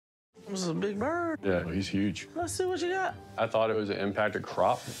This is a big bird. Yeah, he's huge. Let's see what you got. I thought it was an impacted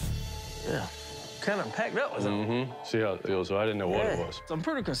crop. Yeah. Kind of packed up with it. See how it feels, so I didn't know what it was. I'm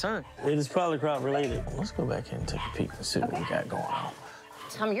pretty concerned. It is probably crop related. Let's go back here and take a peek and see what we got going on.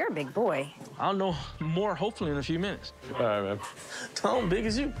 Tom, you're a big boy. I'll know more hopefully in a few minutes. All right, man. Tom, big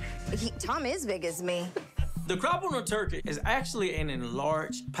as you. Tom is big as me. The crop on a turkey is actually an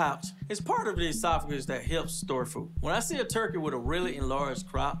enlarged pouch. It's part of the esophagus that helps store food. When I see a turkey with a really enlarged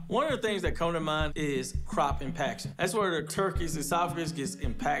crop, one of the things that come to mind is crop impaction. That's where the turkey's esophagus gets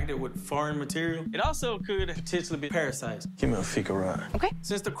impacted with foreign material. It also could potentially be parasites. Give me a fecal rod. Okay.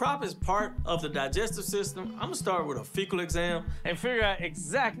 Since the crop is part of the digestive system, I'm gonna start with a fecal exam and figure out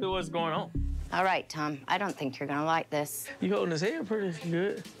exactly what's going on. All right, Tom, I don't think you're gonna like this. You holding his head pretty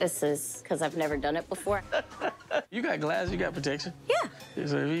good. This is because I've never done it before. You got glasses, you got protection. Yeah.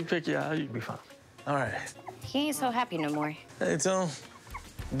 So if you pick you out, you'll be fine. All right. He ain't so happy no more. Hey, Tom,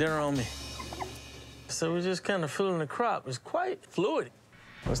 dinner on me. So we're just kind of feeling the crop. It's quite fluid.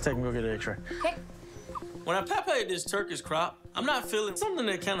 Let's take him go get an x-ray. Okay. When I palpate this turkey's crop, I'm not feeling something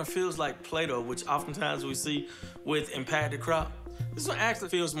that kind of feels like Play-Doh, which oftentimes we see with impacted crop. This one actually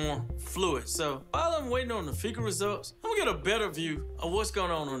feels more fluid. So while I'm waiting on the fecal results, I'm gonna get a better view of what's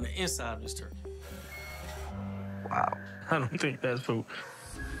going on the inside of this turkey. Wow. I don't think that's food.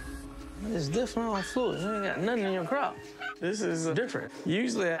 It's definitely all fluid. You ain't got nothing in your crop. This is different.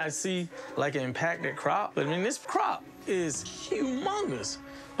 Usually I see like an impacted crop, but I mean, this crop is humongous.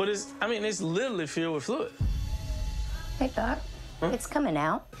 But it's literally filled with fluid. Hey, Doc. Huh? It's coming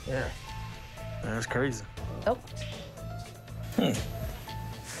out. Yeah. That's crazy. Oh.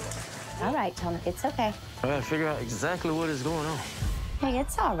 All right, Tom, it's okay. I gotta figure out exactly what is going on. Hey,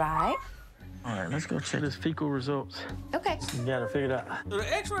 it's all right. All right, let's go check this fecal results. Okay. You gotta figure it out. So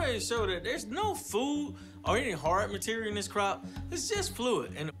the x-rays show that there's no food or any hard material in this crop. It's just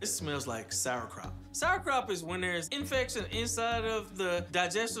fluid, and it smells like sauerkraut. Sauerkraut is when there's infection inside of the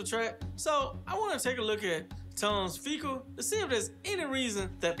digestive tract. So I want to take a look at Tom's fecal to see if there's any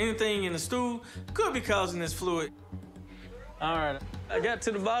reason that anything in the stool could be causing this fluid. All right, I got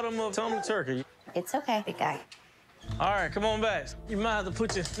to the bottom of Tom's turkey. It's okay, big guy. All right, come on back. You might have to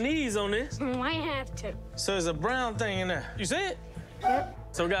put your knees on this. Might have to. So there's a brown thing in there. You see it? Yep.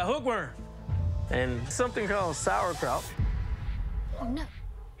 So we got hookworm and something called sauerkraut. Oh, no.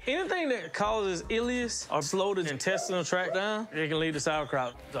 Anything that causes ileus or slow the intestinal tract down, it can lead to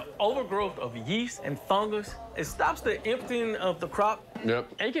sauerkraut. The overgrowth of yeast and fungus, it stops the emptying of the crop.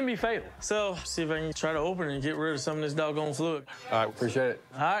 Yep. It can be fatal. So see if I can try to open it and get rid of some of this doggone fluid. All right, appreciate it.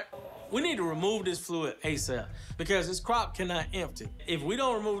 All right. We need to remove this fluid ASAP because this crop cannot empty. If we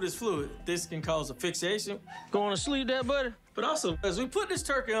don't remove this fluid, this can cause asphyxiation. Going to sleep there, buddy? But also, as we put this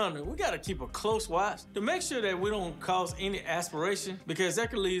turkey under, we gotta keep a close watch to make sure that we don't cause any aspiration because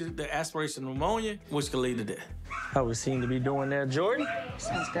that could lead to aspiration pneumonia, which could lead to death. How we seem to be doing there, Jordan?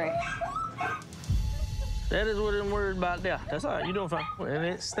 Sounds great. That is what I'm worried about there. That's all right, you doing fine. And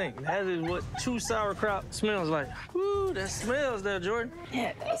it stinks. That is what true sauerkraut smells like. Woo, that smells there, Jordan. Yeah,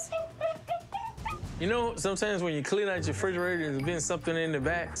 it does. You know, sometimes when you clean out your refrigerator, there's been something in the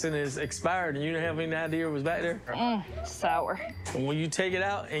back and it's expired and you don't have any idea what was back there. Sour. And when you take it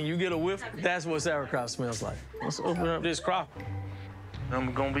out and you get a whiff, that's what sauerkraut smells like. Let's open up this crop.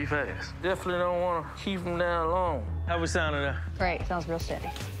 I'm gonna be fast. Definitely don't wanna keep them down long. How we sounding there? Great, sounds real steady.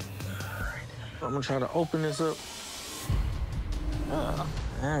 I'm gonna try to open this up.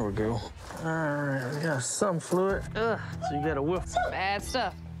 There we go. All right, we got some fluid. So you got a whiff. Bad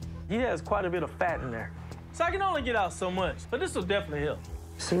stuff. He has quite a bit of fat in there. So I can only get out so much, but this will definitely help.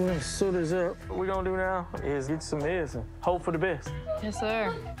 So we're gonna sew this up. What we're gonna do now is get some medicine. Hope for the best. Yes,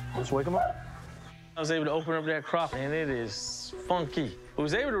 sir. Let's wake him up. I was able to open up that crop, and it is funky. We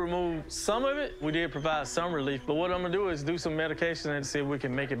was able to remove some of it. We did provide some relief, but what I'm gonna do is do some medication and see if we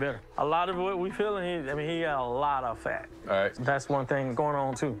can make it better. A lot of what we feeling, he got a lot of fat. All right. That's one thing going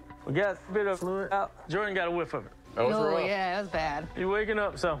on, too. We got a bit of fluid out. Jordan got a whiff of it. That was rough. Yeah, that was bad. You waking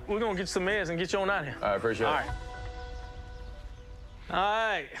up, so we're gonna get you some meds and get you on out here. All right, appreciate All it. right. All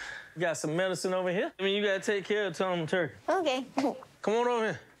right. We got some medicine over here. You gotta take care of Tom Turkey. Okay. Come on over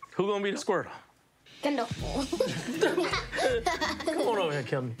here. Who gonna be the squirtle? Kendall. Come on over here,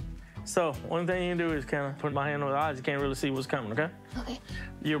 Kelly. So, one thing you can do is kind of put my hand on the eyes. You can't really see what's coming, okay? Okay.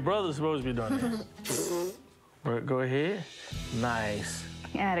 Your brother's supposed to be doing that. But go ahead. Nice.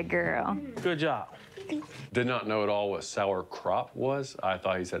 Atta girl. Good job. Did not know at all what sauerkraut was. I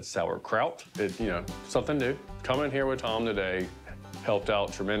thought he said sauerkraut. Something new. Coming here with Tom today helped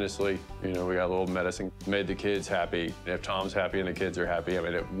out tremendously. We got a little medicine, made the kids happy. If Tom's happy and the kids are happy,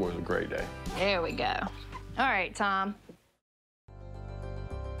 it was a great day. There we go. All right, Tom.